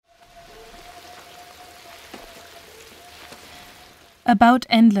About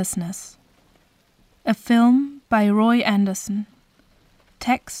Endlessness. A film by Roy Andersson.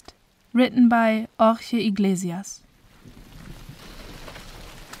 Text written by Jorge Iglesias.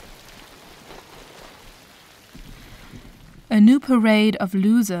 A new parade of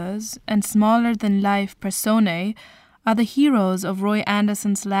losers and smaller-than-life personae are the heroes of Roy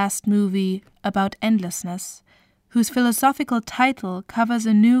Andersson's last movie, About Endlessness, whose philosophical title covers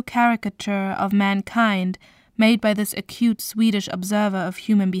a new caricature of mankind made by this acute Swedish observer of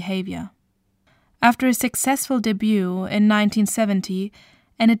human behavior. After a successful debut in 1970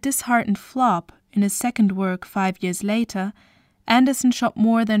 and a disheartened flop in his second work 5 years later, Andersson shot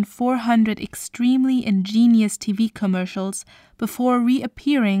more than 400 extremely ingenious TV commercials before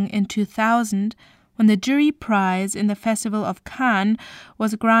reappearing in 2000 when the jury prize in the Festival of Cannes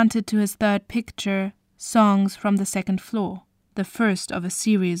was granted to his third picture, Songs from the Second Floor, the first of a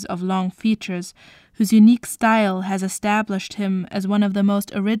series of long features whose unique style has established him as one of the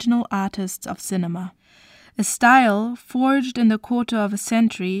most original artists of cinema. A style forged in the quarter of a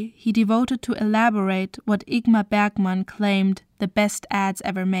century he devoted to elaborate what Ingmar Bergman claimed the best ads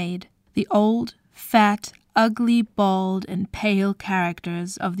ever made. The old, fat, ugly, bald, and pale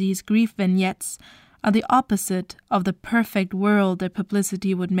characters of these grief vignettes are the opposite of the perfect world that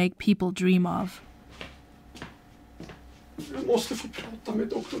publicity would make people dream of. Jag måste få prata med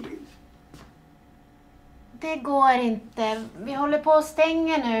Dr. Lind. Det går inte. Vi håller på att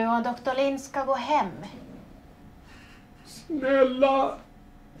stänga nu och Dr. Lind ska gå hem. Snälla.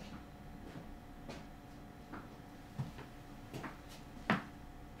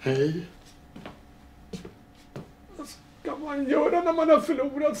 Hej. Vad ska man göra när man har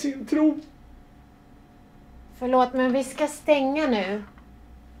förlorat sin tro? Förlåt, men vi ska stänga nu.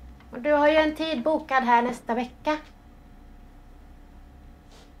 Och du har ju en tid bokad här nästa vecka.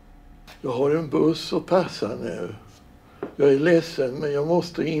 Jag har en buss att passa nu. Jag är ledsen, men jag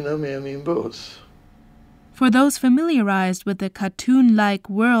måste hinna med min buss. For those familiarized with the cartoon-like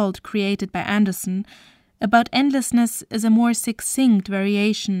world created by Andersson, About Endlessness is a more succinct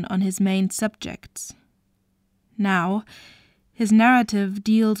variation on his main subjects. Now, his narrative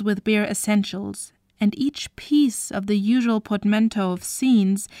deals with bare essentials, and each piece of the usual portmanteau of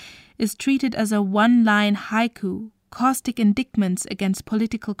scenes is treated as a one-line haiku, caustic indictments against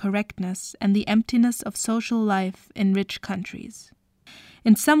political correctness and the emptiness of social life in rich countries.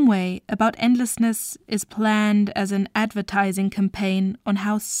 In some way, About Endlessness is planned as an advertising campaign on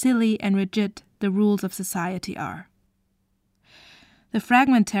how silly and rigid the rules of society are. The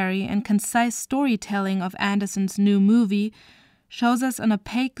fragmentary and concise storytelling of Andersson's new movie shows us an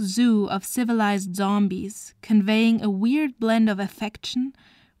opaque zoo of civilized zombies, conveying a weird blend of affection,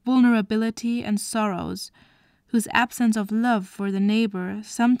 vulnerability, and sorrows, whose absence of love for the neighbor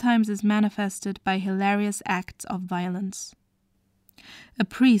sometimes is manifested by hilarious acts of violence. A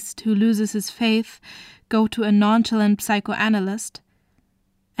priest who loses his faith goes to a nonchalant psychoanalyst.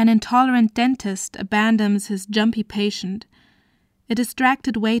 An intolerant dentist abandons his jumpy patient. A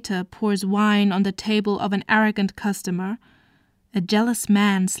distracted waiter pours wine on the table of an arrogant customer. A jealous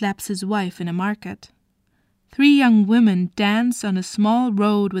man slaps his wife in a market. 3 young women dance on a small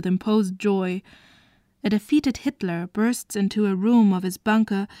road with imposed joy. A defeated Hitler bursts into a room of his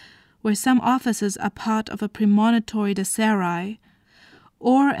bunker where some officers are part of a premonitory disarray,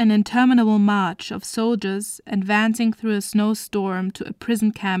 or an interminable march of soldiers advancing through a snowstorm to a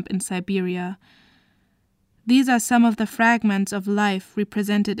prison camp in Siberia. These are some of the fragments of life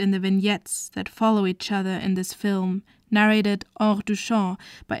represented in the vignettes that follow each other in this film, narrated hors du champ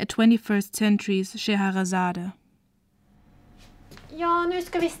by a 21st century's Scheherazade. Ja, nu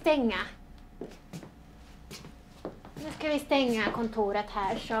ska vi stänga. Nu ska vi stänga kontoret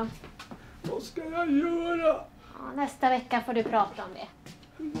här så... Vad ska jag göra? Ja, nästa vecka får du prata om det.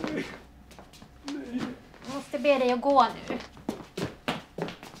 Nej. Jag måste be dig att gå nu.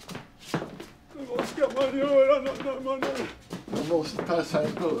 Men vad ska man göra när man är... Man måste passa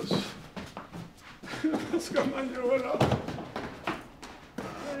en buss. Vad ska man göra?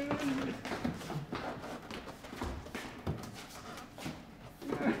 Nej.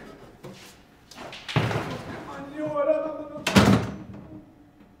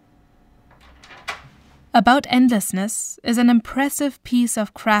 About Endlessness is an impressive piece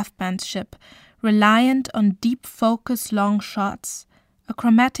of craftsmanship reliant on deep focus long shots, a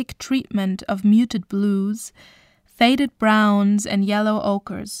chromatic treatment of muted blues, faded browns and yellow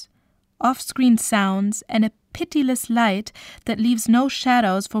ochres, off-screen sounds, and a pitiless light that leaves no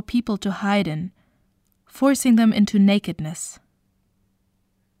shadows for people to hide in, forcing them into nakedness.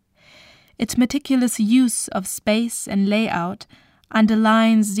 Its meticulous use of space and layout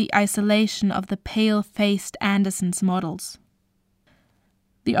underlines the isolation of the pale-faced Andersson's models.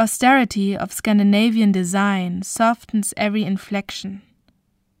 The austerity of Scandinavian design softens every inflection.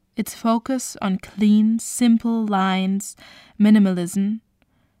 Its focus on clean, simple lines, minimalism,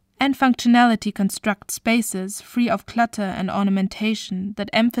 and functionality constructs spaces free of clutter and ornamentation that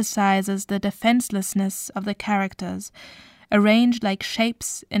emphasizes the defenselessness of the characters, arranged like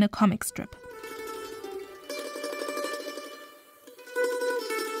shapes in a comic strip.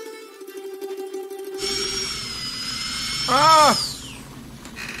 Ah!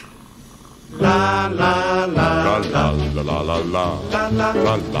 La la la la la la la la la la la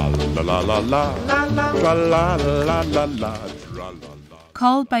la la la la la.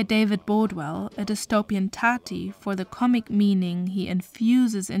 Called by David Bordwell a dystopian Tati for the comic meaning he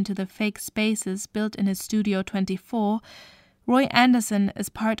infuses into the fake spaces built in his Studio 24, Roy Andersson is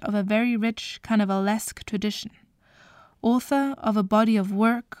part of a very rich carnivalesque tradition. Author of a body of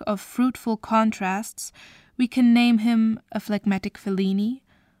work of fruitful contrasts, we can name him a phlegmatic Fellini,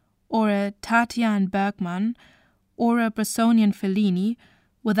 or a Tatian Bergman, or a Bressonian Fellini,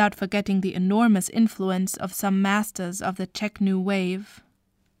 without forgetting the enormous influence of some masters of the Czech New Wave,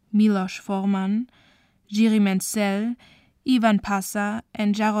 Miloš Forman, Jiří Mencel, Ivan Pasa,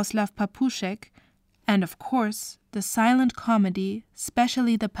 and Jaroslav Papoušek, and of course the silent comedy,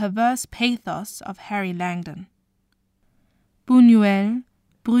 especially the perverse pathos of Harry Langdon. Buñuel,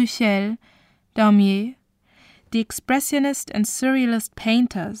 Bruchel, Daumier, the expressionist and surrealist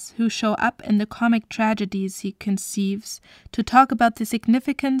painters who show up in the comic tragedies he conceives to talk about the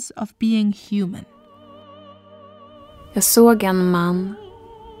significance of being human. Jag såg en man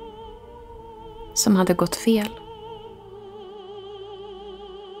som hade gått fel.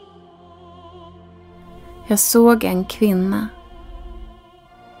 Jag såg en kvinna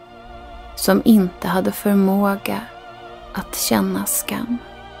som inte hade förmåga att känna skam.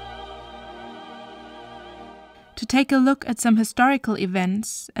 To take a look at some historical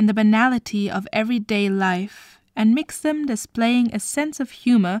events and the banality of everyday life and mix them, displaying a sense of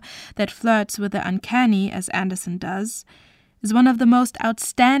humor that flirts with the uncanny, as Andersson does, is one of the most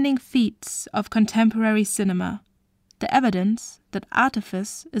outstanding feats of contemporary cinema, the evidence that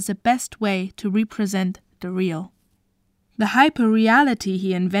artifice is the best way to represent the real. The hyper-reality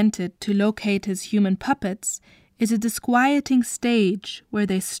he invented to locate his human puppets is a disquieting stage where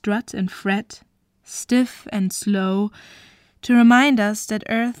they strut and fret, stiff and slow, to remind us that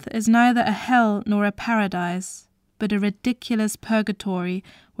Earth is neither a hell nor a paradise, but a ridiculous purgatory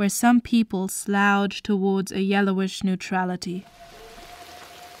where some people slouch towards a yellowish neutrality.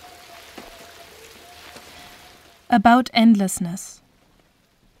 About Endlessness,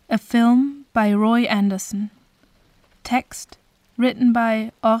 a film by Roy Andersson. Text written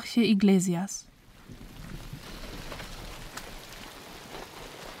by Jorge Iglesias.